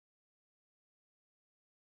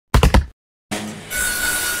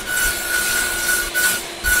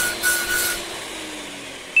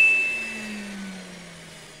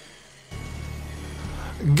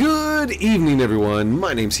Good evening, everyone.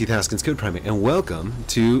 My name's Heath, Haskins, Code Primate, and welcome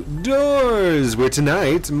to Doors, where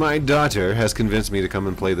tonight my daughter has convinced me to come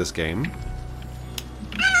and play this game.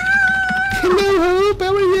 Hello, Hope.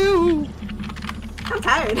 How are you? I'm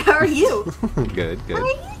tired. How are you? Good, good. How are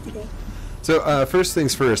you today? So, first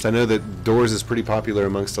things first, I know that Doors is pretty popular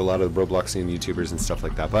amongst a lot of Robloxian YouTubers and stuff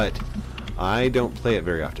like that, but I don't play it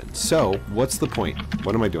very often. So, what's the point?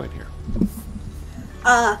 What am I doing here?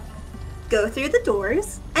 Go through the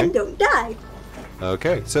doors and don't die.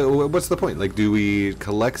 Okay, so what's the point? Like, do we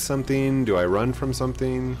collect something? Do I run from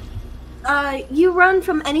something? You run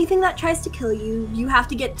from anything that tries to kill you. You have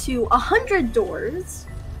to get to 100 doors,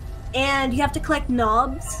 and you have to collect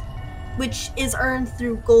knobs, which is earned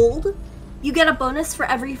through gold. You get a bonus for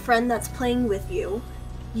every friend that's playing with you.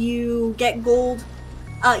 You get gold.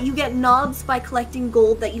 You get knobs by collecting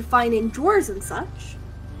gold that you find in drawers and such,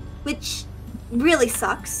 which really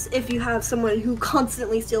sucks if you have someone who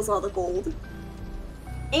constantly steals all the gold.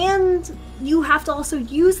 And you have to also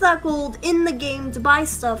use that gold in the game to buy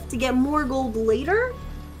stuff to get more gold later,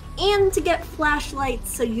 and to get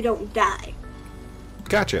flashlights so you don't die.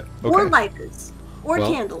 Gotcha. Okay. Or lighters. Or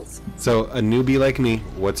candles. So a newbie like me,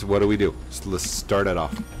 what do we do? So let's start it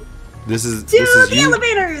off. This is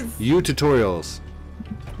elevators! You tutorials.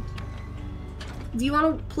 Do you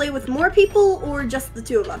want to play with more people or just the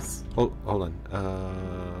two of us? Hold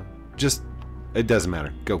on. Just it doesn't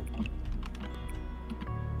matter. Go.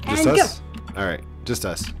 Just and us? All right, just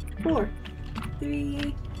us. 4,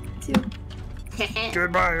 3, 2.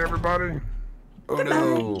 Goodbye, everybody. Oh Goodbye.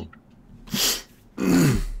 no.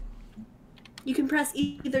 You can press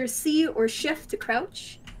either C or Shift to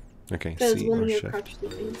crouch. Okay, Because C one or of your shift. crouch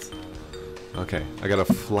things. Okay, I got a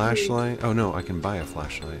flashlight. Oh no, I can buy a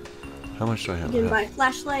flashlight. How much do I have? You can buy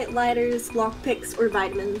flashlight, lighters, lockpicks, or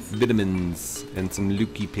vitamins. Vitamins and some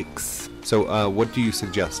looky picks. So, what do you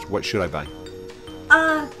suggest? What should I buy?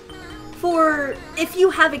 For if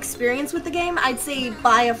you have experience with the game, I'd say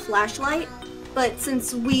buy a flashlight. But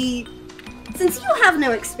since you have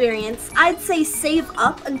no experience, I'd say save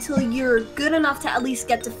up until you're good enough to at least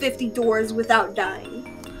get to 50 doors without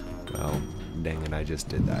dying. Well, dang it, I just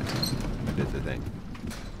did that. I did the thing.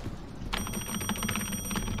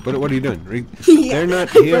 What are you doing? Yeah, They're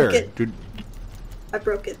not I here. broke it. Dude. I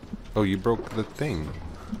broke it. Oh, you broke the thing.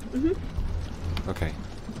 Okay.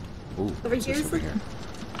 Ooh, Over what's this here's over the- here?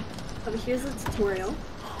 Over here's the tutorial.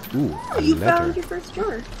 Ooh, Oh, a you letter. found your first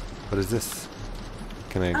drawer. What is this?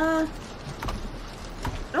 Can I? I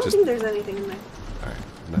don't Just- think there's anything in there. Alright,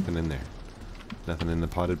 nothing in there. Nothing in the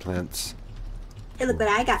potted plants. Hey, look what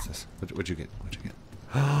I got. What's this? What'd you get? What'd you get?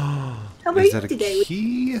 How are Is you that a today?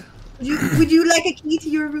 key? Would you like a key to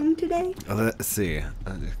your room today? Let's see.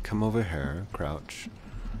 Come over here, crouch,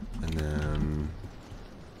 and then.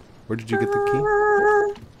 Where did you get the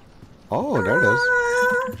key? Oh, there it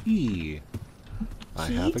is. Key. I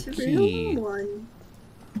have a to key. room 1.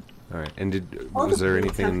 All right. And All was the there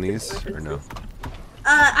plates anything have in these different or no? references.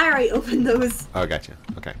 I already opened those. Oh, gotcha.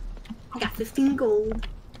 Okay. I got 15 gold.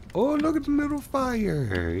 Oh, look at the little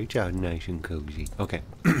fire. It's all nice and cozy. Okay.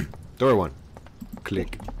 Door 1.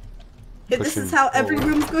 Click. If this Pushing is how every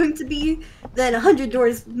forward. room's going to be, then 100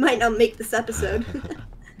 doors might not make this episode.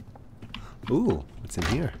 Ooh, what's in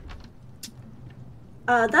here?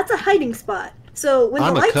 That's a hiding spot. So when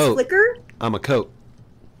I'm the a lights coat. flicker, I'm a coat.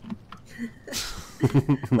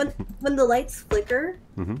 when the lights flicker,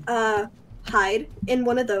 hide in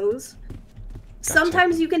one of those. Gotcha.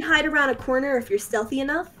 Sometimes you can hide around a corner if you're stealthy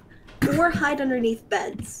enough, or hide underneath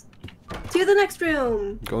beds. To the next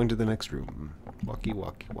room. Going to the next room. Walkie,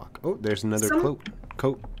 walkie, walk. Oh, there's another Some-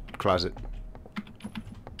 coat closet.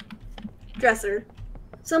 Dresser.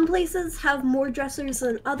 Some places have more dressers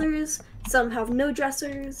than others. Some have no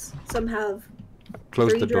dressers. Some have.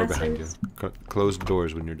 Close 3 the door behind you. dressers. Close the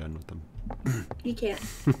doors when you're done with them. You can't.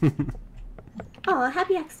 Oh,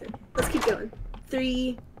 happy accident. Let's keep going.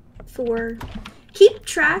 3, 4. Keep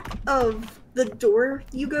track of the door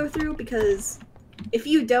you go through, because if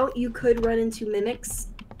you don't, you could run into mimics.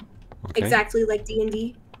 Okay. Exactly like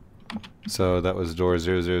D&D. So that was door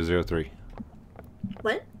 0003.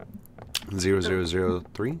 What?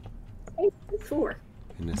 0003? 4.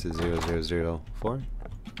 And this is 0004?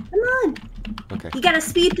 Come on! Okay. You gotta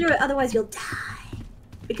speed through it, otherwise you'll die.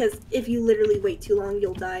 Because if you literally wait too long,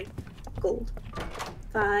 you'll die. Gold.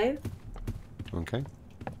 5. Okay.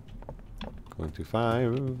 Going to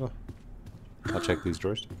 5. I'll check these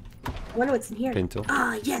drawers. I wonder what's in here. Pinto.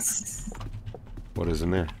 Ah, yes! What is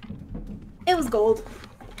in there? It was gold.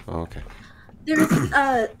 Oh, okay. There's,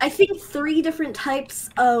 I think 3 different types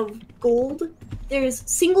of gold. There's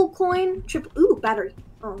single coin, triple, ooh, battery.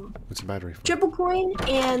 Oh. What's a battery for? Triple coin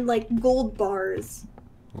and like gold bars.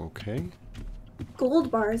 Okay.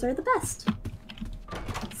 Gold bars are the best.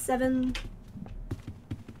 7,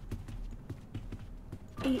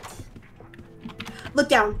 8. Look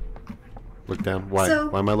down. Look down. Why? So-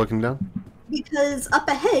 Why am I looking down? Because up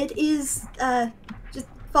ahead is just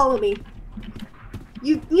follow me.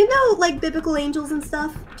 You know like biblical angels and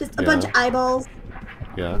stuff? Just a bunch of eyeballs.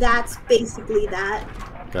 Yeah. That's basically that.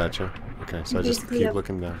 Gotcha. Okay, so I just Basically, keep yeah.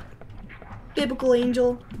 looking down. Biblical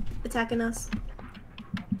angel attacking us.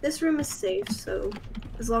 This room is safe, so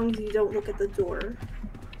as long as you don't look at the door.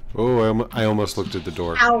 Oh, I almost looked at the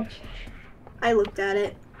door. Ow. I looked at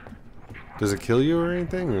it. Does it kill you or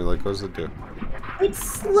anything? Or like, what does it do? It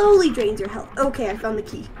slowly drains your health. Okay, I found the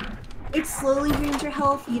key. It slowly drains your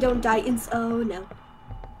health. You don't die in. Oh no.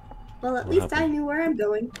 Well, at What least I happened? knew where I'm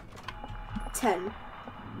going. 10.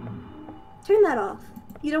 Turn that off.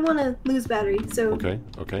 You don't want to lose battery, so Okay,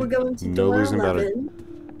 okay. we're going to No door losing 11. battery.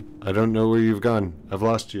 I don't know where you've gone. I've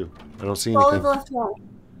lost you. I don't see Follow anything. the left wall.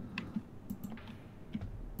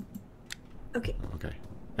 Okay. Okay.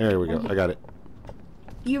 There we go. I got it.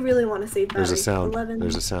 You really want to save battery. There's a sound. 11.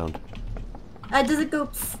 There's a sound. Does it go?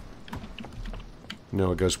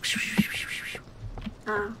 No, it goes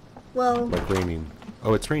Well. like raining.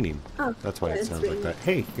 Oh, it's raining. Oh, That's why yeah, it it's sounds raining. like that.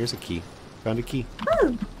 Hey, here's a key. Found a key.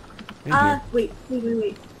 Oh. In here.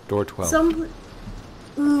 Wait. Door 12. Some.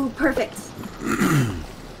 Ooh, perfect.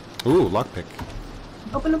 Ooh, lockpick.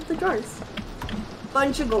 Open up the drawers.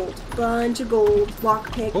 Bunch of gold.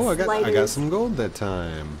 Lockpicks. Oh, I got lighters. some gold that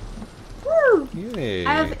time. Woo! Yay.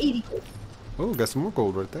 I have 80 gold. Oh, got some more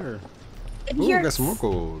gold right there. And Oh, here, got some more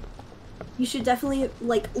gold. you should definitely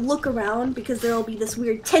like look around because there will be this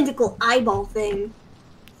weird tentacle eyeball thing.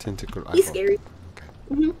 Tentacle He's eyeball. scary.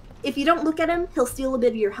 Okay. If you don't look at him, he'll steal a bit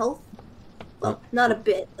of your health. Well, not a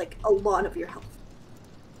bit, like a lot of your health.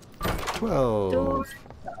 12. Door.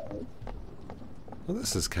 Well,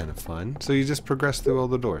 this is kind of fun. So you just progress through all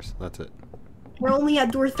the doors. That's it. We're only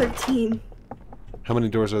at door 13. How many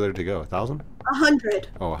doors are there to go? 1,000? 100.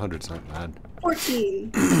 Oh, 100's not bad.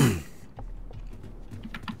 14.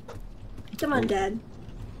 Come on, Dad.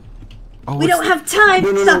 Oh, We don't have time.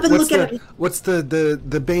 No. Stop and What's look at the, it. what's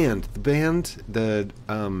the band? The band?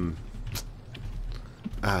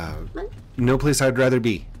 What? No place I'd rather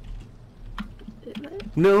be.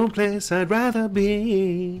 No place I'd rather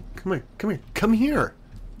be. Come here.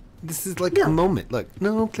 This is like Yeah. a moment. Look,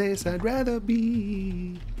 no place I'd rather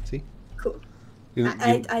be. See? Cool. You,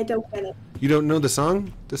 I don't get it. you don't know the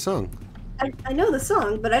song? The song. I know the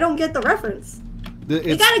song, but I don't get the reference.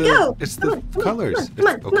 It's gotta go. It's Come the on, come on, colors. come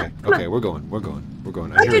on, It's- come on, okay, come on. okay, we're going.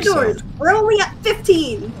 I hear 100 doors. sound. We're only at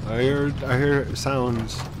 15. I hear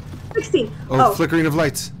sounds. 16. Oh, flickering of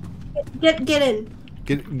lights. Get in.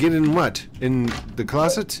 Get in what? In the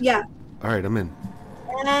closet? Yeah. All right, I'm in.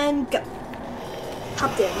 And go.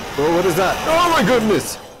 Hopped in. Oh, what is that? Oh my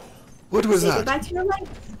goodness! What was Say that? goodbye to your life.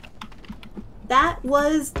 That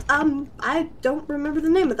was, I don't remember the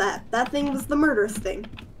name of that. That thing was the murderous thing.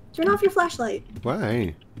 Turn off your flashlight.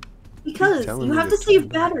 Why? Because telling you me have to to save turn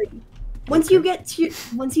it battery. Once you get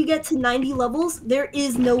to 90 levels, there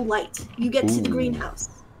is no light. You get to the Ooh. greenhouse.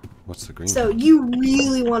 What's the green? So you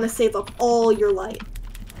really want to save up all your light.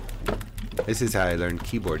 This is how I learned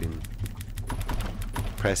keyboarding.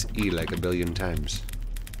 Press E like a billion times.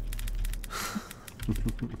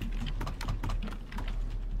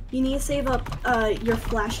 You need to save up your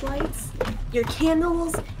flashlights, your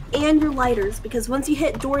candles, and your lighters, because once you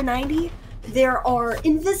hit door 90, there are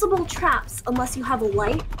invisible traps unless you have a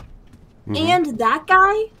light. And that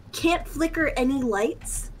guy can't flicker any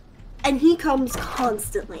lights, and he comes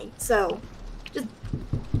constantly. So, just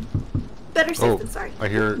better safe Oh, than sorry. I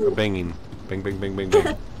hear a banging. Bang, bang, bang, bang,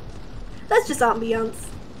 bang. That's just ambiance,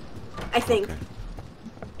 I think. Okay.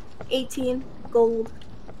 18 gold.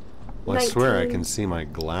 Well, I swear I 19. can see my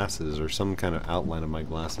glasses or some kind of outline of my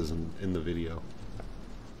glasses in the video.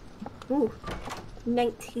 Ooh,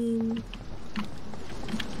 19.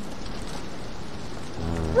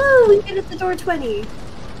 Woo, we made it to door 20.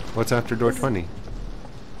 What's after door 20?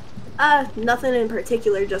 Nothing in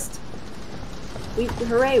particular, just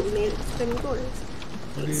hooray, we made it to 20 doors.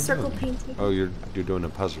 What are you Circle doing? painting. Oh, you're doing a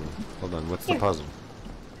puzzle. Hold on, what's the Here. puzzle?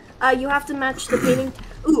 You have to match the painting.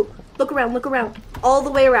 Ooh, look around, all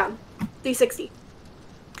the way around. 360.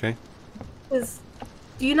 Okay.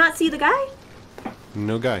 Do you not see the guy?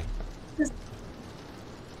 No guy.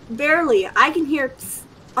 Barely. I can hear psst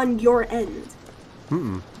on your end.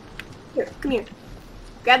 Mm-mm. Here, come here.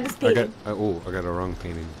 Grab this I painting. got a wrong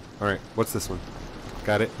painting. All right, what's this one?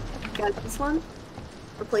 Got it. Grab this one.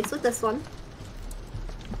 Replace with this one.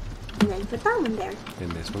 And then put that one there.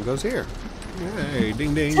 And this one goes here. Yay,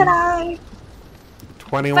 ding ding. Ta-da!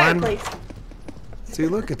 21. Fireplace. See,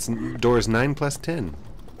 look, it's doors 9 plus 10.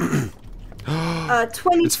 22.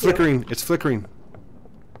 It's flickering. It's flickering.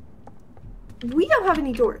 We don't have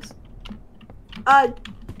any doors.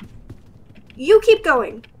 You keep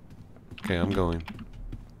going. Okay, I'm going.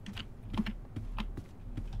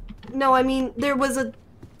 No, I mean, there was a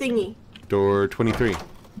thingy. Door 23.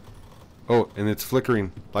 Oh, and it's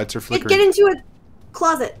flickering. Lights are flickering. Get into a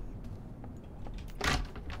closet.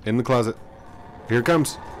 In the closet. Here it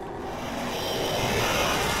comes.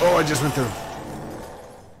 Oh, I just went through.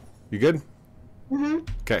 You good? Mm-hmm.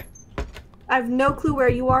 Okay. I have no clue where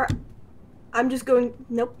you are. I'm just going...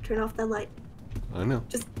 Nope, turn off that light. I know.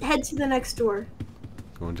 Just head to the next door.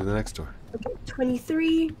 Going to the next door. Okay,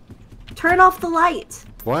 23. Turn off the light.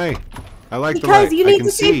 Why? I like the light. Because you need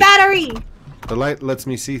to save battery. The light lets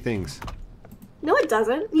me see things. No, it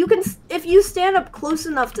doesn't. You can... If you stand up close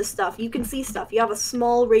enough to stuff, you can see stuff. You have a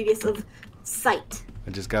small radius of sight. I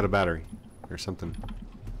just got a battery. Or something.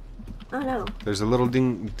 Oh, no. There's a little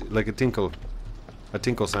ding... Like a tinkle. A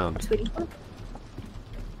tinkle sound. 24.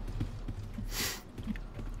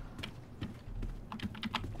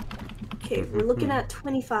 Okay, we're looking at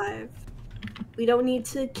 25. We don't need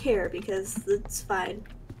to care because it's fine.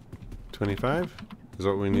 25? Is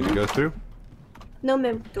what we need to go through? No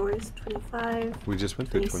mimic doors. 25. We just went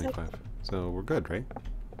through 26. 25. So we're good, right?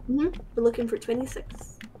 Mm-hmm. We're looking for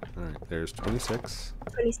 26. Alright, there's 26.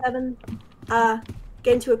 27.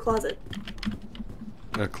 Get into a closet.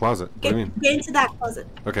 A closet? What do Get, you mean? get into that closet.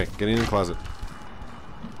 Okay, getting in the closet.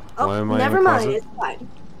 Oh, Why am I in never the mind. closet? It's fine.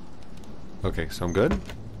 Okay, so I'm good?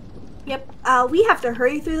 Yep. We have to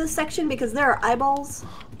hurry through this section because there are eyeballs.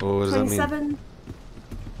 Oh, what does that mean?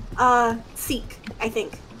 27. Seek, I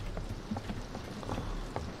think.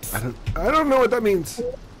 I don't know what that means.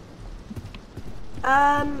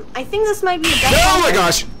 I think this might be a death Oh ball. my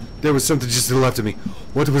gosh! There was something just to the left of me.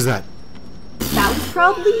 What was that? That was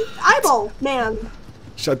probably eyeball man.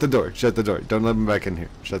 Shut the door. Shut the door. Don't let him back in here.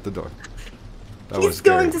 Shut the door. That was He's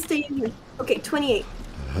scary. going to stay in here. Okay, 28.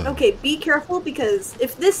 Okay, be careful because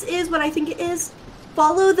if this is what I think it is,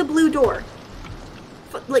 follow the blue door.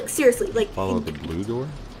 Like, seriously, like... Follow the blue door?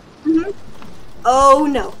 Mm-hmm. Oh,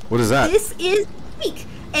 no. What is that? This is Seek.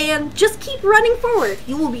 And just keep running forward.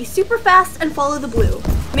 You will be super fast and follow the blue.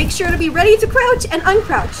 Make sure to be ready to crouch and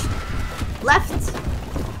uncrouch. Left.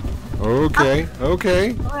 Okay, Up.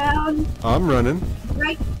 okay. Around. I'm running.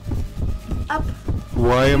 Right. Up.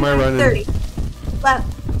 Why am I running? 30.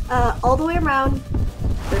 Left. All the way around.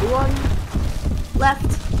 31. Left.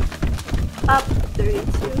 Up.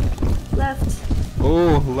 32. Left.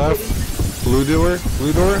 Oh, left. Blue door?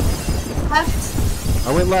 Blue door? Left.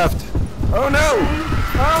 I went left. Oh no!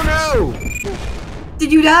 Oh no!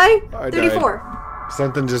 Did you die? I 34. died.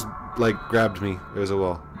 Something just like grabbed me. It was a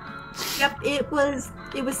wall. Yep, it was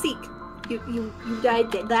Seek. You died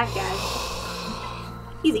to that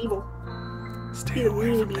guy. He's evil. Stay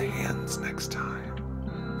away from the hands next time.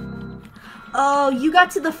 Oh, you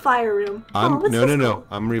got to the fire room. No.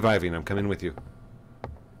 I'm reviving. I'm coming with you.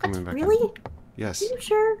 Coming back. Really? Yes. Are you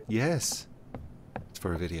sure? Yes. It's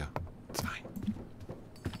for a video. It's fine.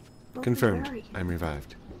 Well, Confirmed. where are you? I'm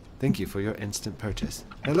revived. Thank you for your instant purchase.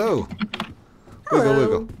 Hello. Hello. Wiggle,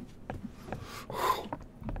 wiggle.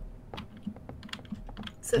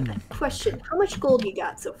 So, question: how much gold you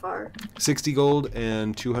got so far? 60 gold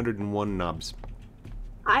and 201 knobs.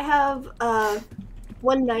 I have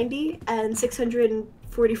 190 and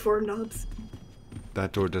 644 knobs.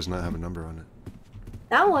 That door does not have a number on it.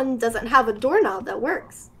 That one doesn't have a doorknob that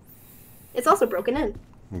works. It's also broken in.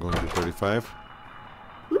 I'm going to 35.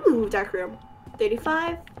 Ooh, dark room.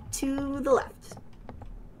 35 to the left.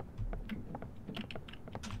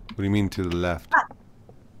 What do you mean to the left? Ah.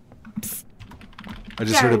 I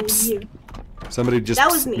just heard a Darren, psst. you. Somebody just That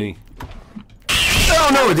was pssed me. Oh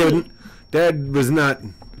no, it didn't. That was not.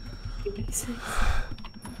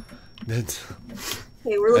 That's.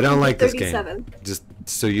 Okay, we're I looking don't for like this 37. game. Just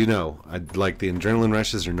so you know, like the adrenaline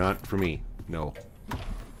rushes are not for me. No.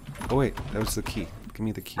 Oh wait, that was the key. Give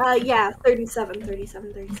me the key. Yeah, 37,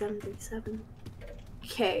 37, 37, 37.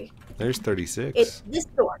 Okay. There's 36. It's this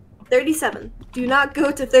door. 37. Do not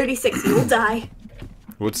go to 36, you will die.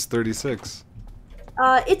 What's 36?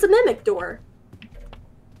 It's a mimic door.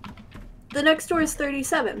 The next door is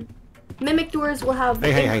 37. Mimic doors will have the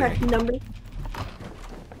incorrect number.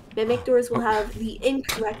 Mimic doors will have the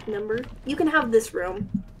incorrect number. You can have this room.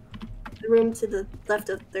 The room to the left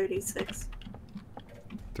of 36.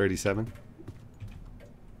 37?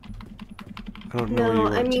 I don't know where you No,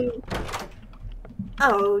 went. I mean...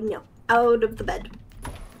 Oh, no. Out of the bed.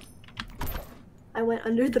 I went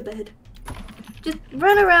under the bed. Just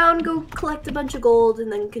run around, go collect a bunch of gold,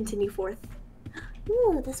 and then continue forth.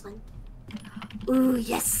 Ooh, this one. Ooh,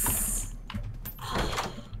 yes.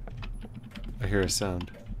 I hear a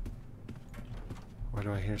sound. Why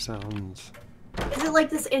do I hear sounds? Is it like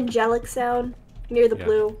this angelic sound near the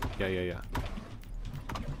blue? Yeah.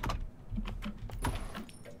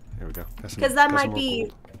 There we go. Because that might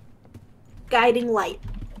be guiding light.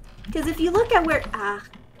 Because if you look at where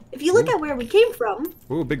where we came from.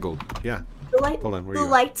 Ooh, big gold. Yeah. Hold on, where the you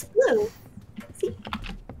light's blue. See?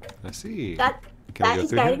 I see. That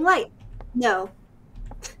is guiding light. No.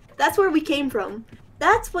 That's where we came from.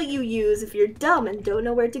 That's what you use if you're dumb and don't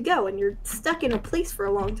know where to go and you're stuck in a place for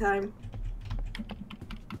a long time.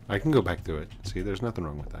 I can go back to it. See, there's nothing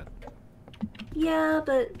wrong with that. Yeah,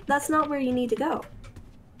 but that's not where you need to go.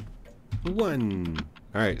 1.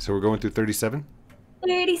 Alright, so we're going through 37?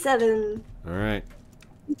 37. Alright.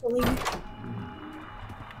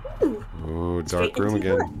 Ooh. Oh, dark room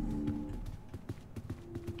again.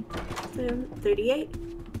 38.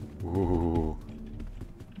 Ooh.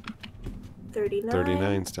 39.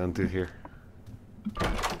 39's down through here.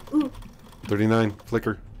 Ooh. 39.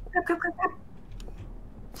 Flicker. Go.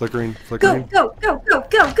 Flickering. Go.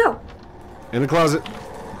 In the closet.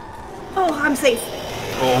 Oh, I'm safe.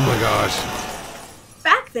 Oh my gosh.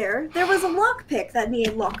 Back there was a lockpick that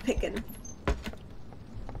needed lockpicking.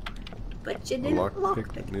 But you didn't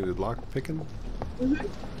lockpick. Needed lock picking?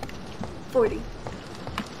 40.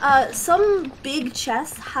 Some big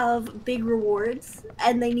chests have big rewards,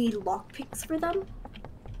 and they need lockpicks for them.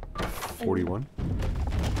 41?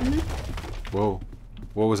 Whoa.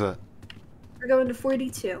 What was that? We're going to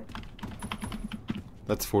 42.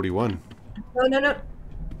 That's 41. No.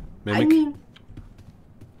 Mimic? I mean,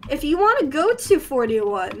 if you want to go to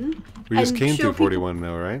 41... We just came through 41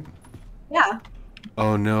 now, right? Yeah.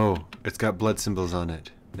 Oh no. It's got blood symbols on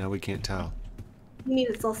it. Now we can't tell. You mean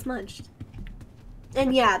it's all smudged.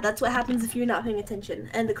 And yeah, that's what happens if you're not paying attention.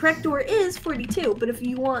 And the correct door is 42, but if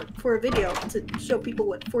you want for a video to show people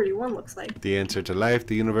what 41 looks like. The answer to life,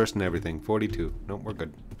 the universe, and everything. 42. Nope, we're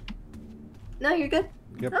good. No, you're good?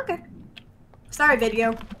 Yep. Okay. Sorry,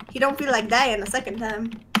 video. You don't feel like dying a second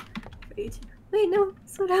time. 42. Wait, no.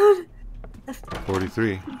 Slow down.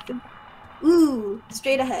 43. Ooh,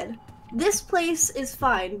 straight ahead. This place is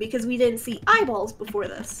fine because we didn't see eyeballs before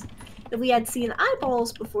this. If we had seen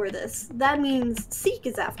eyeballs before this, that means Seek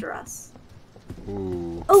is after us.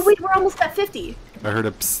 Ooh. Oh wait, we're almost at 50. I heard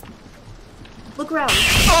a psst. Look around.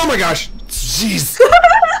 Oh my gosh! Jeez!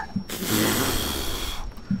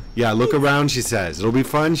 Yeah, look around, she says. It'll be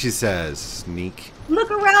fun, she says. Sneak.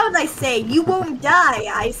 Look around, I say. You won't die,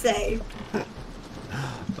 I say.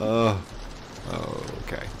 Oh.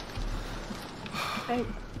 Okay.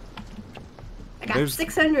 I got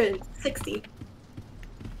 660.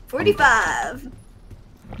 45.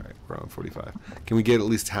 Alright, we're on 45. Can we get at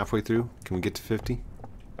least halfway through? Can we get to 50?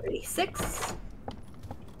 36.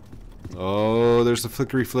 Oh, there's the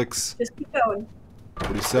flickery flicks. Just keep going.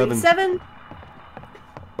 47. 47.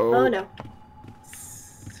 Oh no.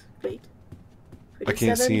 Wait. 47. I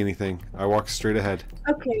can't see anything. I walk straight ahead.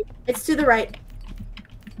 Okay, it's to the right.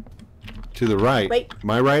 To the right? Wait.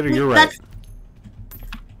 My right or your right?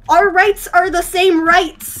 Our rights are the same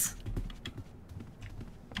rights.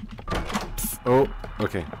 Oh,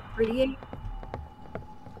 okay. 38.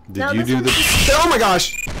 Did you do the... Oh my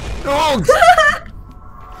gosh! Oh!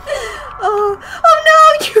 Oh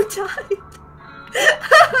no, you died.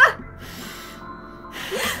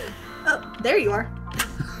 Oh, there you are.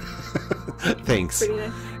 Thanks. Pretty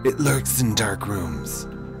nice. It lurks in dark rooms.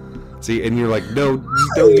 See, and you're like, no,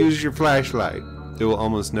 don't use your flashlight. It will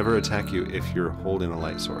almost never attack you if you're holding a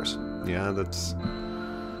light source. Yeah, that's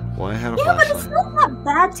why I have a flashlight. But it's not that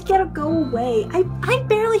bad to get a go away. I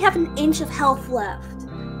barely have an inch of health left.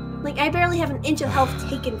 Like, I barely have an inch of health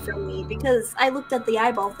taken from me because I looked at the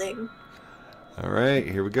eyeball thing. Alright,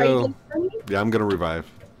 here we go. Yeah, I'm gonna revive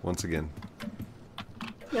once again.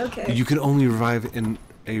 Okay. You can only revive in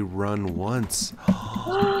a run once.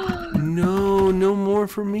 No more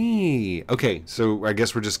for me. Okay, so I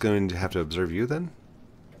guess we're just going to have to observe you then?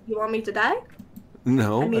 You want me to die?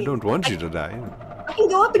 No, I don't want you to die. I can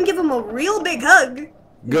go up and give him a real big hug.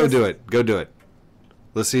 Go do it. Go do it.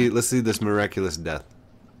 Let's see this miraculous death.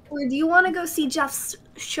 Or do you want to go see Jeff's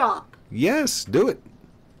shop? Yes, do it.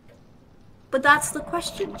 But that's the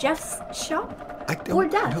question. Jeff's shop? Or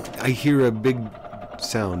death? I hear a big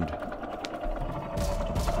sound.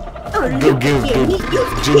 Oh, go give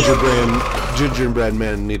gingerbread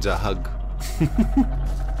man needs a hug.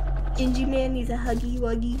 Ginger man needs a huggy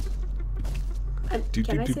wuggy.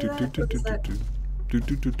 Can I say that?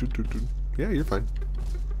 Yeah, you're fine.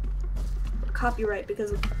 Copyright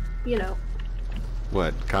because of, you know.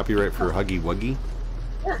 What? Copyright for Huggy Wuggy?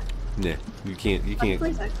 Yeah. Nah, you can't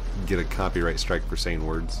get a copyright strike for saying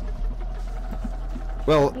words.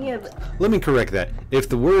 Well, Yeah, but let me correct that. If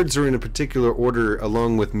the words are in a particular order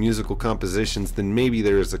along with musical compositions, then maybe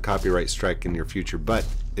there is a copyright strike in your future. But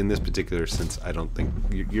in this particular sense, I don't think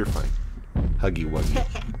you're fine. Huggy Wuggy.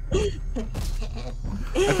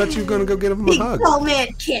 I thought you were gonna go get him a hug. Big tall man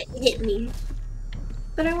can't hit me.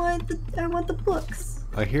 But I want the books.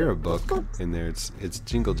 I hear a book in there. It's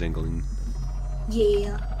jingle jingling.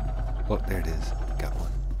 Yeah. Oh, there it is. Got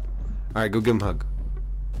one. All right, go give him a hug.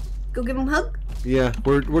 Go give him a hug. Yeah,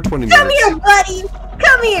 we're 20 minutes. Come here, buddy.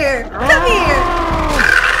 Come here. Come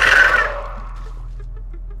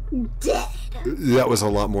here. Dead. That was a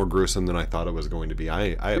lot more gruesome than I thought it was going to be.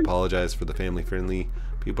 I apologize for the family-friendly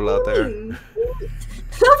people out there.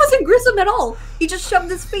 That wasn't gruesome at all. He just shoved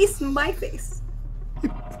his face in my face.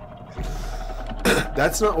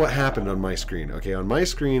 That's not what happened on my screen. Okay, on my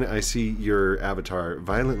screen, I see your avatar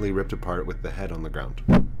violently ripped apart with the head on the ground.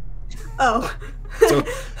 Oh. So,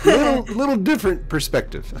 little different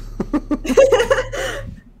perspective.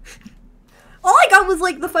 All I got was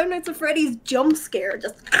like the Five Nights at Freddy's jump scare.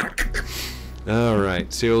 Just.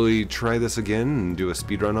 Alright, so we try this again and do a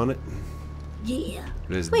speed run on it? Yeah.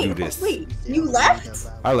 Let's do this. Wait, you left?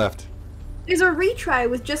 I left. There's a retry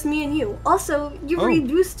with just me and you. Also, you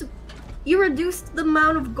reduced the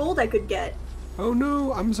amount of gold I could get. Oh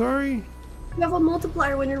no, I'm sorry. You have a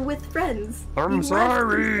multiplier when you're with friends. I'm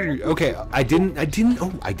sorry. Okay, I didn't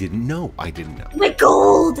know. My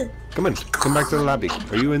gold! Come on, come back to the lobby.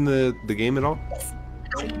 Are you in the game at all? Yes.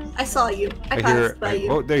 I saw you. I passed by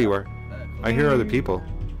you. Oh, there you are. I hear other people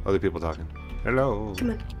talking. Hello. Come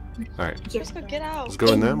on. Alright. Just go get out. Let's go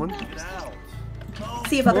in that one.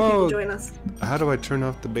 See if other people join us. How do I turn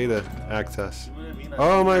off the beta access?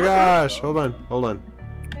 Oh my gosh! Hold on.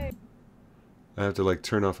 I have to like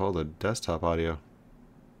turn off all the desktop audio.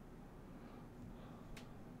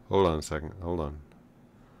 Hold on a second. Hold on.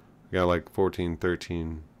 I got like 14,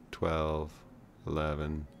 13, 12,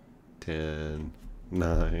 11, 10,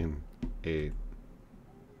 9, 8,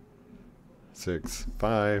 6,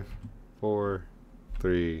 5, 4,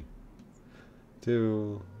 3,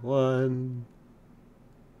 2, 1.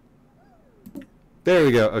 There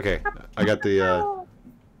we go. Okay. I got the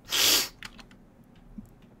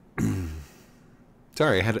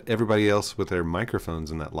Sorry, I had everybody else with their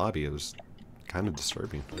microphones in that lobby. It was kind of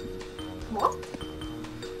disturbing. What?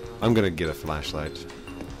 I'm gonna get a flashlight.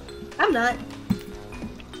 I'm not.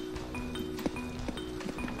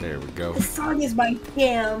 There we go. This song is my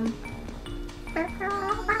jam.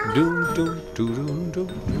 Doom, doom, doom, doom,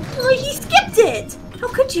 doom. Oh, he skipped it! How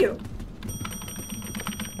could you?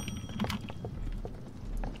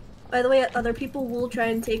 By the way, other people will try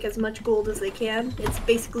and take as much gold as they can. It's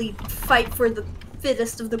basically fight for the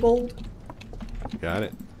fittest of the gold. Got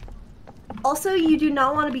it. Also, you do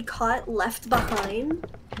not want to be caught left behind.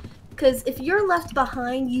 Because if you're left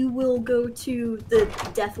behind, you will go to the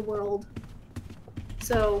death world.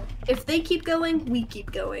 So, if they keep going, we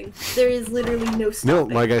keep going. There is literally no stopping.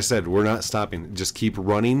 No, like I said, we're not stopping. Just keep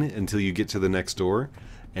running until you get to the next door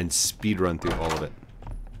and speed run through all of it.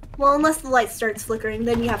 Well, unless the light starts flickering,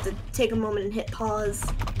 then you have to take a moment and hit pause.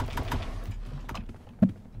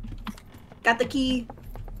 Got the key.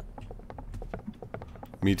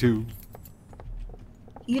 Me too.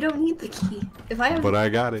 You don't need the key. If I have But I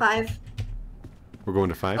got it. 5. We're going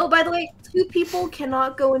to 5? Oh, by the way, 2 people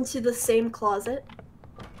cannot go into the same closet.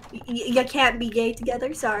 You can't be gay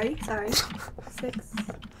together. Sorry. 6.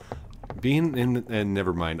 Being in, and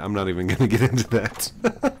never mind. I'm not even gonna get into that.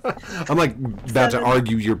 I'm like about 7. to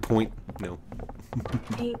argue your point. No.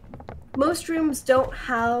 8. Most rooms don't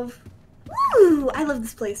have. Ooh, I love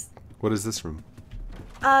this place. What is this room?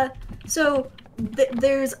 So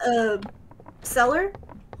there's a cellar.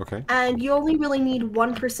 Okay. And you only really need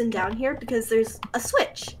 1 person down here because there's a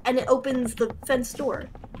switch and it opens the fence door.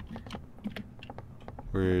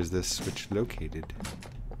 Where is this switch located?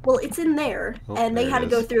 Well, it's in there, Oh, and they there had it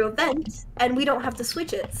to go is. through a vent, and we don't have to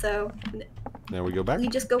switch it, so Now we go back?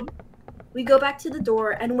 we go back to the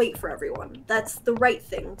door and wait for everyone. That's the right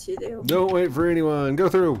thing to do. Don't wait for anyone. Go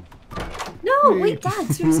through. No, wait, Dad,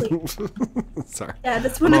 seriously. Sorry. Yeah,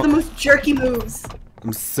 that's one of the most jerky moves.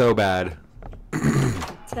 I'm so bad.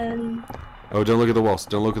 10, Oh, don't look at the walls.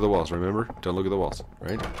 Don't look at the walls, remember? Don't look at the walls,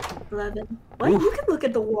 right? 11. What? Oof. You can look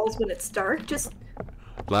at the walls when it's dark, just...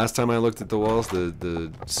 Last time I looked at the walls,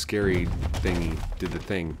 the scary thingy did the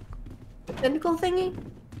thing. Tentacle thingy?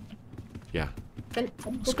 Yeah.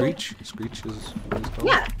 Tentacle? Screech? Screech is what it's called?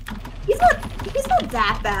 Yeah. He's not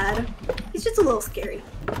that bad. He's just a little scary.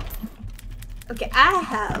 Okay, I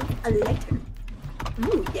have a lighter.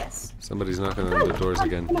 Ooh, yes. Somebody's knocking on the doors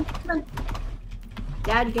again. Come on.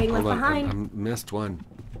 Dad, you're getting left Hold on, behind. I missed one.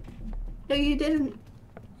 No, you didn't.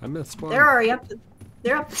 I missed one. They're already up.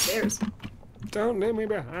 They're up the stairs. Don't leave me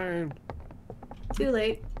behind. Too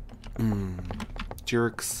late.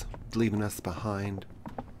 Jerks leaving us behind.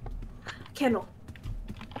 Candle.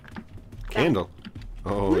 Candle.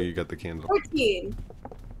 Oh, you got the candle. 14.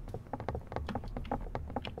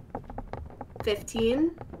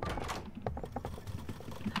 15.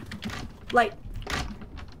 Light.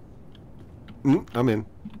 I'm in.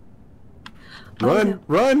 Oh, Run, no.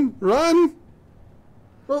 run, run!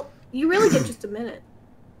 Well, you really get just a minute.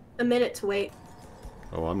 A minute to wait.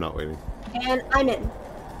 Oh, I'm not waiting. And I'm in.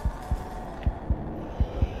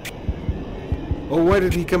 Oh, why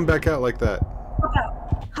did he come back out like that? Hop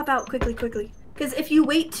out. Hop out quickly. Because if you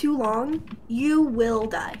wait too long, you will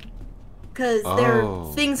die. Because there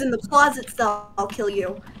are things in the closets that'll kill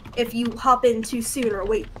you if you hop in too soon or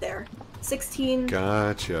wait there. 16.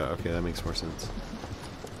 Gotcha. Okay, that makes more sense.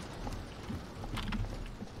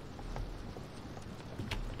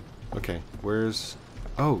 Okay, where's...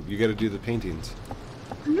 Oh, you gotta do the paintings.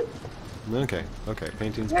 Okay,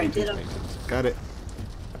 paintings, I did paintings, them. paintings. Got it.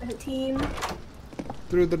 17.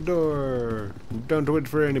 Through the door. Don't wait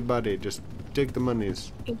for anybody, just take the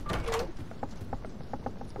monies.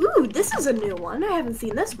 Ooh, this is a new one. I haven't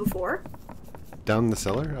seen this before. Down the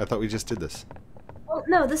cellar? I thought we just did this. Oh,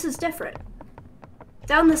 no, this is different.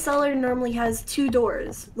 Down the cellar normally has 2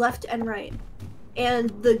 doors, left and right. And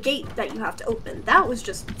the gate that you have to open, that was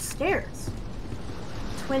just stairs.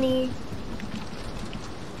 20.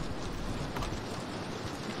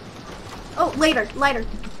 Oh, lighter.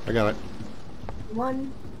 I got it.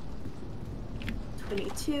 1.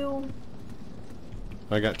 22.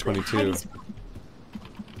 I got 22.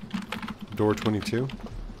 Door 22?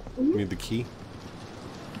 Need the key?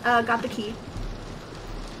 Got the key.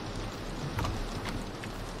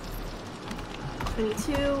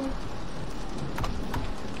 22.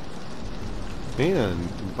 Man,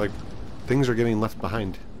 like, things are getting left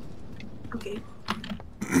behind. Okay.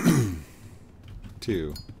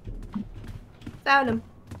 2. Found him.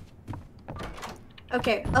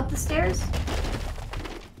 Okay, up the stairs.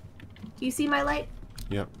 Do you see my light?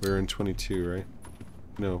 Yep, we're in 22, right?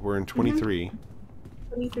 No, we're in 23.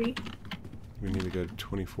 23. We need to go to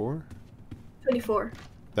 24? 24.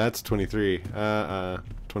 That's 23.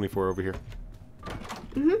 24 over here.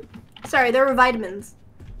 Sorry, there were vitamins.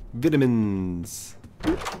 Vitamins.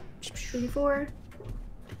 24.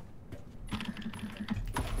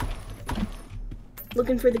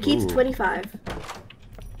 Looking for the key to Ooh. 25.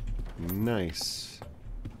 Nice.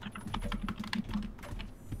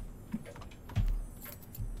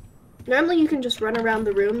 Normally you can just run around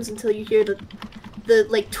the rooms until you hear the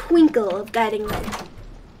like twinkle of guiding light.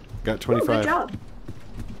 Got Ooh, 25. good job.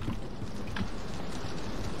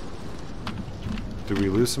 Did we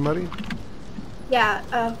lose somebody? Yeah,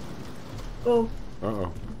 oh.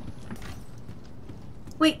 Uh-oh.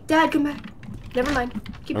 Wait, Dad, come back. Never mind.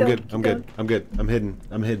 Keep I'm going. good. keep I'm going. good. I'm good. I'm hidden.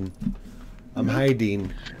 I'm hidden. I'm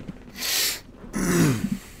hiding.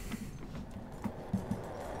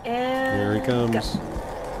 And Here he comes. go.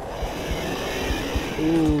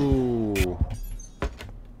 Ooh.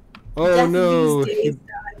 Oh Death no. these days,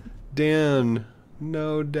 Dan.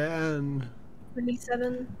 No, Dan.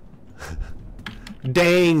 27.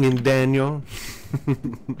 Dang, and Daniel.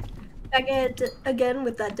 Back at it again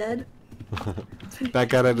with that dead.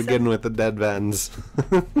 Back at it again with the dead vans.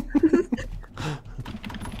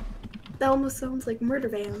 That almost sounds like murder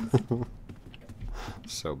vans.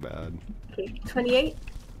 So bad. Okay, 28.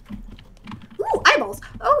 Ooh, eyeballs!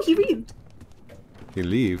 Oh, he reaved. He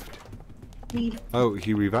left. Oh,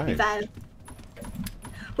 he revived. Revive.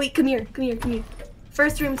 Wait, come here.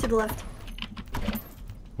 First room to the left.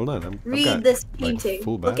 Hold on, I've Read got, this like, painting.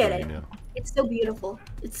 full Look at battery it. now. It's so beautiful.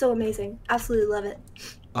 It's so amazing. Absolutely love it.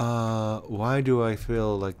 Why do I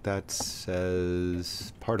feel like that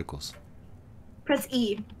says particles? Press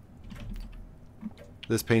E.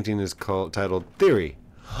 This painting is titled Theory.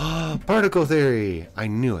 Particle Theory! I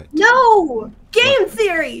knew it. No! Game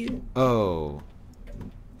theory! Oh.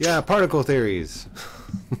 Yeah, particle theories.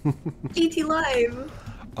 GT Live.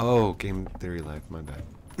 Oh, Game Theory Live, my bad.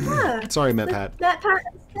 Yeah. Sorry, Matt Pat. That part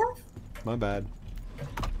and stuff. My bad.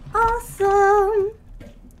 Awesome.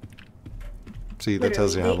 See, that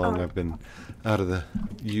tells you how Literally, long I've been out of the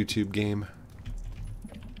YouTube game.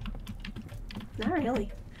 Not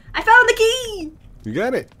really. I found the key! You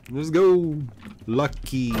got it. Let's go.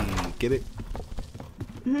 Lucky. Get it?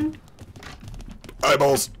 Mm-hmm.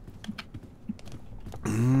 Eyeballs.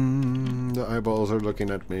 The eyeballs are looking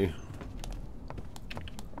at me.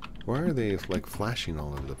 Why are they like flashing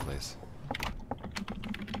all over the place?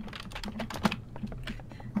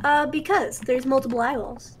 Because there's multiple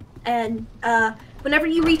eyeballs. And whenever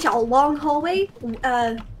you reach a long hallway,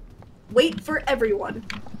 wait for everyone.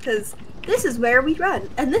 Because this is where we run,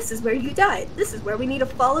 and this is where you died. This is where we need to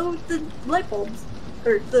follow the light bulbs.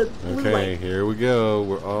 Or the blue light. Okay, here we go.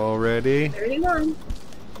 We're all ready. 31.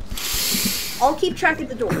 I'll keep track of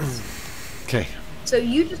the doors. Okay. So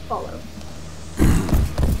you just follow.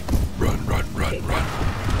 Run, run, run, Okay. run.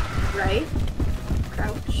 Right.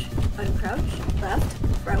 Crouch. Uncrouch.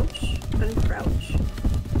 Left. Crouch. Uncrouch.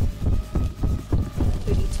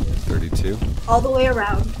 32. 32. All the way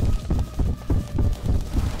around.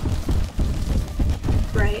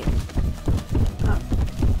 Right. Up.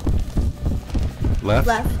 Left.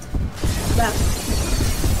 Left. Left.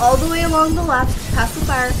 All the way along the left, past the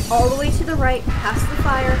fire. All the way to the right, past the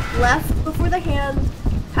fire. Left before the hand,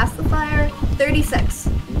 past the fire. 36.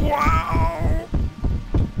 Wow.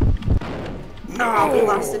 Oh, we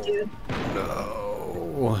lost a dude.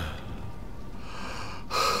 No.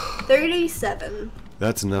 37.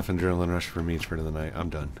 That's enough adrenaline rush for me for the night. I'm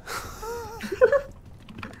done.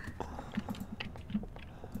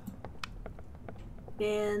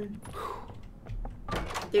 And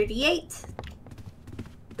 38.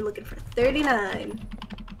 We're looking for 39.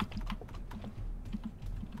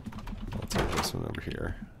 I'll take this one over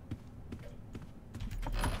here.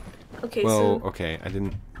 Okay, Well, so okay. I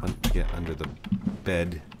didn't want to get under the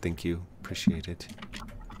bed. Thank you. Appreciate it.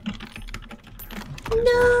 There's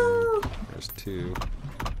no, one. There's two.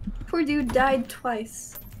 poor dude died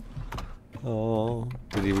twice. Oh,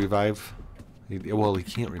 did he revive? Well, he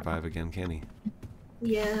can't revive again, can he?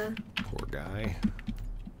 Yeah. Poor guy.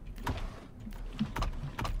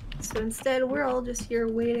 So instead, we're all just here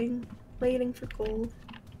waiting for gold.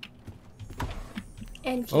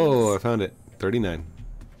 And keys. Oh, I found it. 39.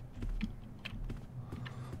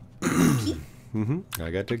 Key? I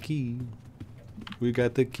got the key. We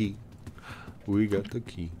got the key. We got the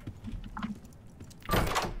key.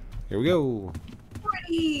 Here we go.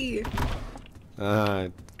 40.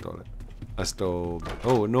 I stole it. I stole.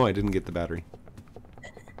 Oh no, I didn't get the battery.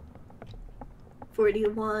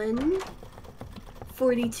 41.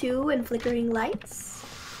 42 and flickering lights.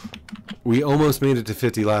 We almost made it to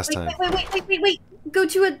 50 last time. Wait. Go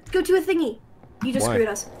to a thingy. You just Why? screwed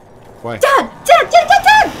us. Why? Dad!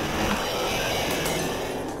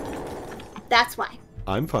 That's why.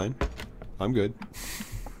 I'm fine. I'm good.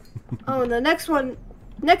 Oh, and the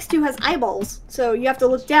next two has eyeballs, so you have to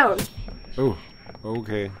look down. Oh,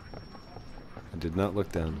 okay. I did not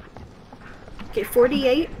look down. Okay,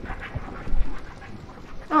 48.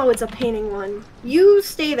 Oh, it's a painting one. You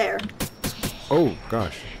stay there. Oh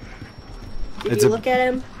gosh. Did It's you a- look at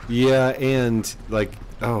him? Yeah, and like,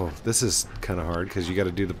 oh, this is kind of hard because you got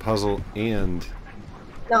to do the puzzle and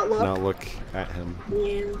Not look. not look at him.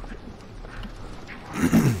 Yeah.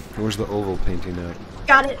 Where's the oval painting at?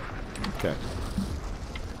 Got it. Okay.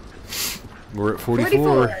 We're at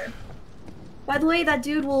 44. By the way, that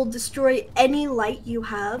dude will destroy any light you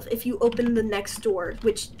have if you open the next door,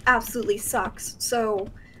 which absolutely sucks. So,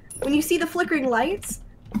 when you see the flickering lights,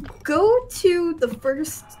 go to the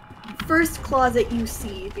first closet you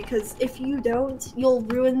see, because if you don't, you'll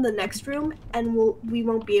ruin the next room, and we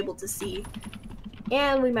won't be able to see,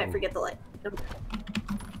 and we might forget the light.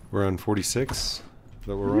 We're on 46. Is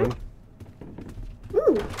that what we're on?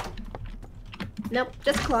 Ooh. Nope,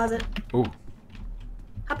 just closet. Oh,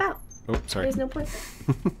 Hop out. oh, sorry. There's no point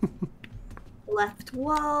there. Left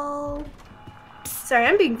wall. Sorry,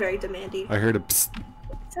 I'm being very demanding. I heard a psst.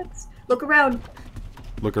 Look around.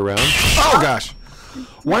 Look around. Oh gosh.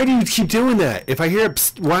 Why do you keep doing that? If I hear a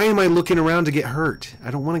psst, why am I looking around to get hurt? I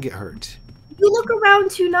don't want to get hurt. You look around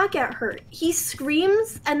to not get hurt. He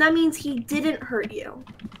screams, and that means he didn't hurt you.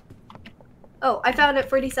 Oh, I found it,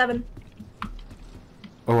 47.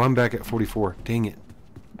 Oh, I'm back at 44. Dang it.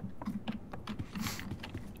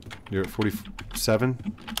 You're at 47?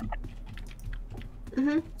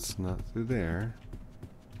 Mm-hmm. It's not through there.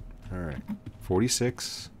 Alright.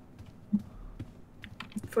 46.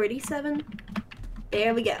 47.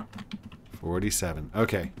 There we go. 47.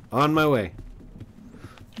 Okay. On my way.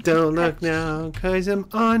 Don't look now, 'cause I'm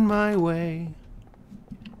on my way.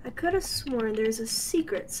 I could have sworn there's a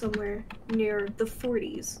secret somewhere near the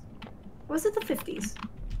 40s. Was it the 50s?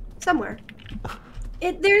 Somewhere.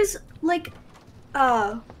 There's like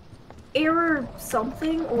error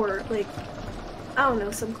something, or like I don't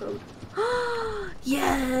know, some code.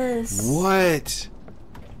 Yes. What?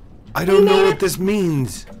 I don't know made what it. this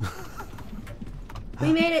means.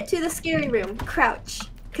 We made it to the scary room. Crouch.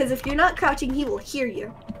 Because if you're not crouching, he will hear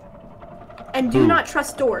you. And do not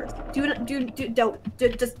trust doors.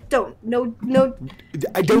 Just don't. No.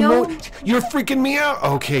 I don't know. You're freaking me out.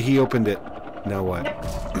 Okay, he opened it. Now what? Yep.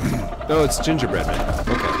 Oh, it's gingerbread man.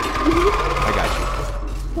 Okay. I got you.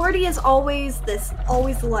 40 is always the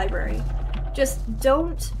library. Just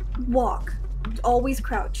don't walk. Always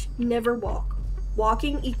crouch. Never walk.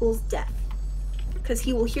 Walking equals death. Because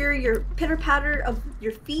he will hear your pitter-patter of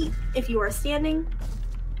your feet if you are standing.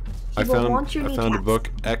 I found a book.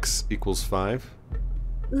 X equals 5.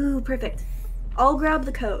 Ooh, perfect. I'll grab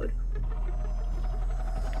the code.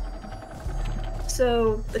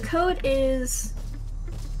 So the code is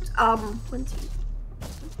 1, 2, 3.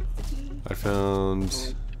 I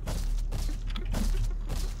found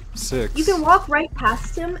 6. You can walk right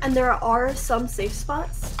past him, and there are some safe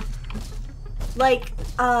spots, like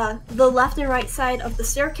the left and right side of the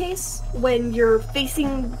staircase when you're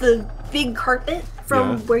facing the big carpet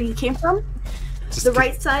from where you came from. The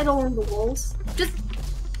right side along the walls. Just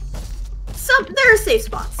there are safe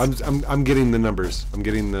spots. I'm getting the numbers. I'm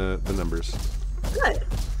getting the numbers. Good.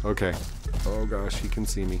 Okay. Oh gosh, he can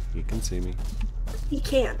see me. He can see me. He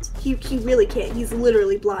can't. He really can't. He's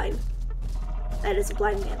literally blind. That is a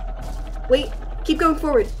blind man. Wait. Keep going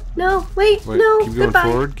forward. No. Wait. No. Keep going Goodbye.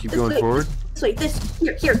 forward. Keep going forward. This way. This.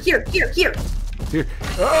 Here. Here.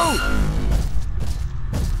 Oh.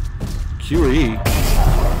 Q or E.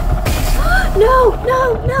 No.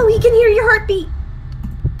 He can hear your heartbeat.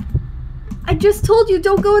 I just told you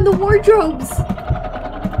don't go in the wardrobes.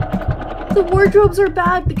 The wardrobes are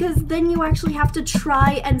bad because then you actually have to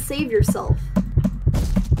try and save yourself.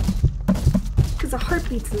 Because of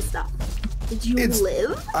heartbeats and stuff. Did you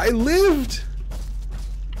live? I lived.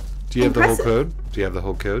 Do you have the whole code? Do you have the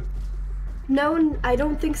whole code? No, I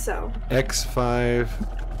don't think so. X5,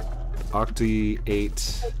 Octi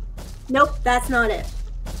 8. Nope, that's not it.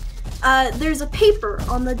 There's a paper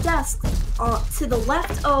on the desk to the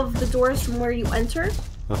left of the doors from where you enter.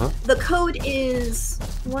 The code is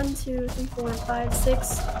 1, 2, 3, 4, 5,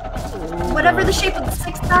 6. Whatever the shape of the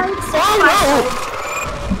 6 side. 6, 5.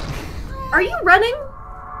 Are you running?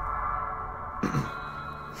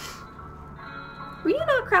 Were you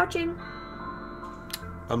not crouching?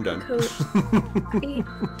 I'm done. Code 8,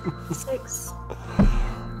 6, 6,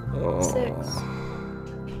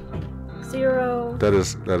 0. That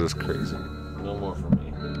is crazy. No more for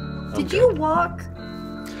me. Did you walk?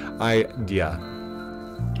 Yeah.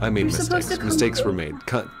 I made mistakes. Mistakes were made.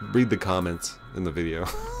 Read the comments in the video.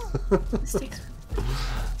 Mistakes.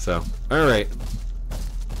 So, all right.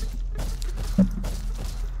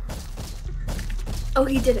 Oh,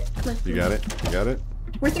 he did it. Come on. You got it? You got it?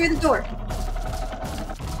 We're through the door.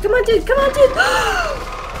 Come on, dude. Come on, dude.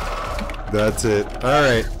 That's it. All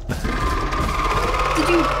right.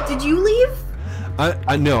 Did you leave?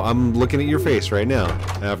 I know. I'm looking at your face right now.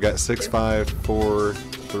 And I've got 6, 5, 4,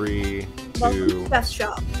 3, 2, best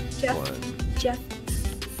shot. Jeff. 1. Jeff.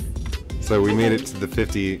 So we made it to the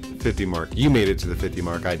 50 mark. You made it to the 50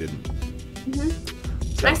 mark. I didn't.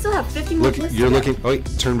 So, I still have 50 more. Look, you're looking. Oh, wait,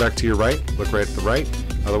 turn back to your right. Look right at the right.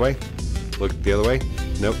 Other way. Look the other way.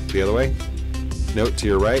 Nope. The other way. Nope. To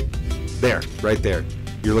your right. There. Right there.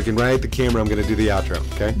 You're looking right at the camera. I'm gonna do the outro.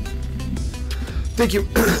 Okay. Thank you.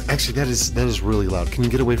 Actually, that is really loud. Can you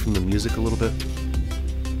get away from the music a little bit?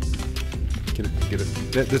 Get it.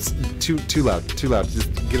 That's too loud. Too loud.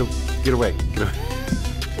 Just get away. Get away.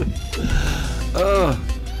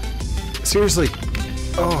 Seriously.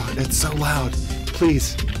 Oh, it's so loud.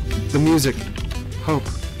 Please. The music. Hope.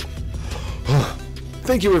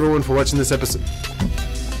 Thank you everyone for watching this episode.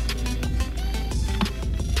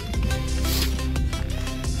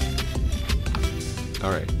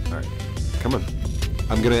 Alright. Come on.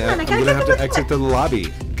 I'm gonna have to exit the lobby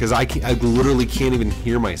because I literally can't even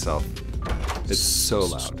hear myself. It's so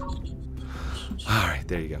loud. Alright,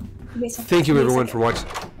 there you go. Thank you everyone for watching.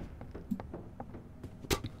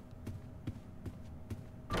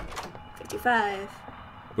 55.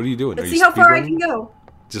 What are you doing? Let's see how far I can go.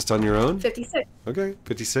 Just on your own? 56. Okay,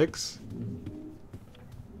 56.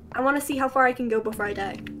 I want to see how far I can go before I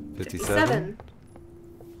die. 57.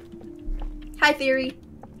 Hi, Theory.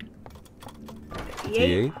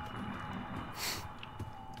 58.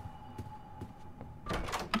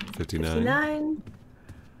 59.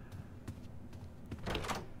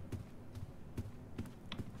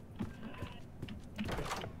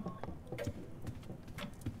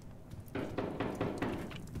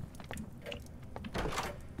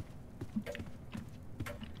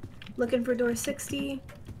 Looking for door 60.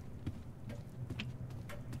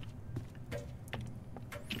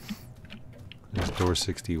 There's door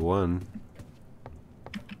 61.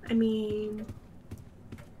 I mean,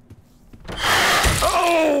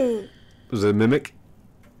 Oh! Was it a mimic?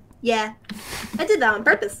 Yeah. I did that on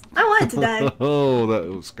purpose. I wanted to die. Oh, that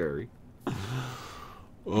was scary.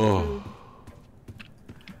 Oh.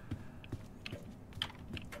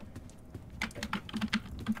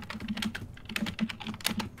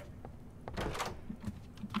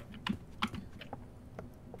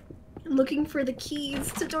 I'm looking for the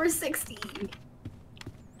keys to door 60.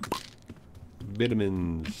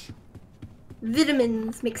 Vitamins.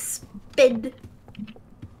 Vitamins make sped.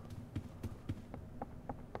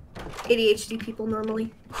 ADHD people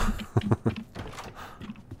normally.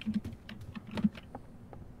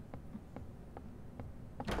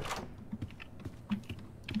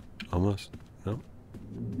 Almost. No.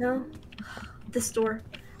 No. This door.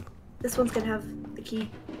 This one's gonna have the key.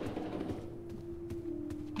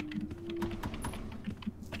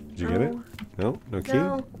 Did you get it? No? No key?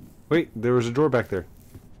 No. Wait, there was a door back there.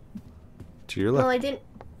 To your left. Well, I didn't.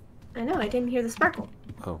 I know, I didn't hear the sparkle.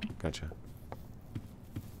 Oh, gotcha.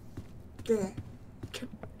 Bleh.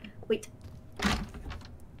 Wait.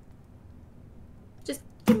 Just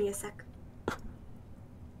give me a sec.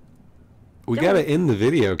 We Don't gotta worry. end the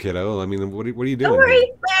video, kiddo. I mean, what are you doing? Don't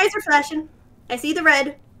worry, my eyes are flashing. I see the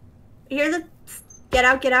red. I hear the get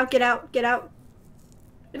out, get out, get out, get out.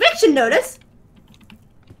 Eviction notice.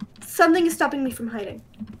 Something is stopping me from hiding.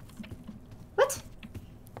 What?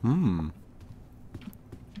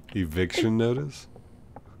 Eviction notice?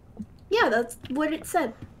 Yeah, that's what it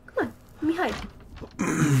said. Come on, let me hide.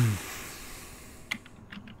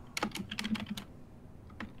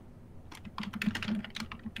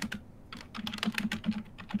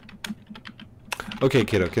 Okay,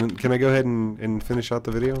 kiddo. Can I go ahead and finish out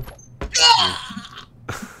the video?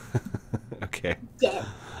 Okay. Dead.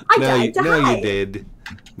 I died to now hide. you did.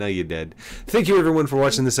 Now you did. Thank you everyone for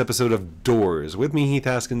watching this episode of Doors. With me, Heath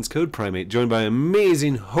Haskins, Code Primate, joined by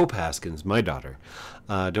amazing Hope Haskins, my daughter.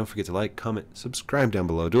 Don't forget to like, comment, subscribe down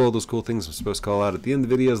below. Do all those cool things I'm supposed to call out at the end of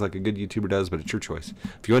the videos like a good YouTuber does, but it's your choice.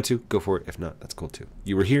 If you want to, go for it. If not, that's cool too.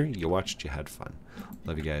 You were here, you watched, you had fun.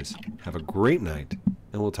 Love you guys. Have a great night,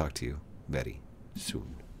 and we'll talk to you very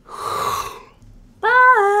soon.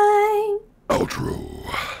 Bye.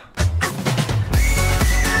 Outro.